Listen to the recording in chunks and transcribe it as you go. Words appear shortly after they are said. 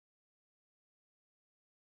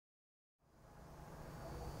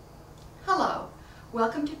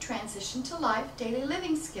Welcome to Transition to Life Daily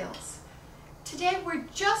Living Skills. Today we're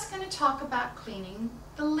just going to talk about cleaning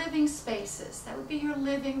the living spaces. That would be your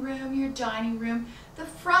living room, your dining room, the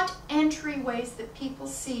front entryways that people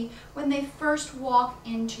see when they first walk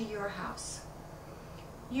into your house.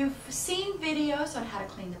 You've seen videos on how to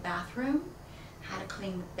clean the bathroom, how to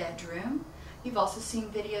clean the bedroom. You've also seen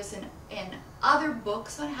videos in other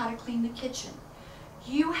books on how to clean the kitchen.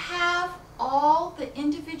 You have all the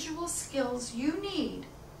individual skills you need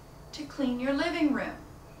to clean your living room.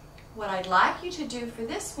 What I'd like you to do for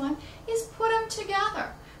this one is put them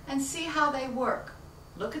together and see how they work.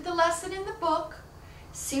 Look at the lesson in the book,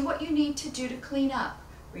 see what you need to do to clean up.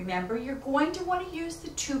 Remember, you're going to want to use the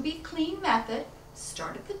to be clean method.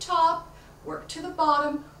 Start at the top, work to the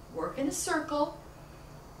bottom, work in a circle,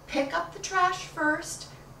 pick up the trash first,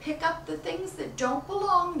 pick up the things that don't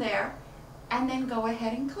belong there, and then go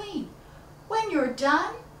ahead and clean. When you're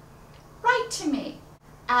done, write to me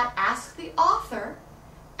at Ask the Author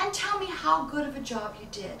and tell me how good of a job you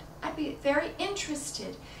did. I'd be very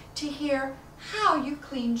interested to hear how you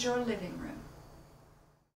cleaned your living room.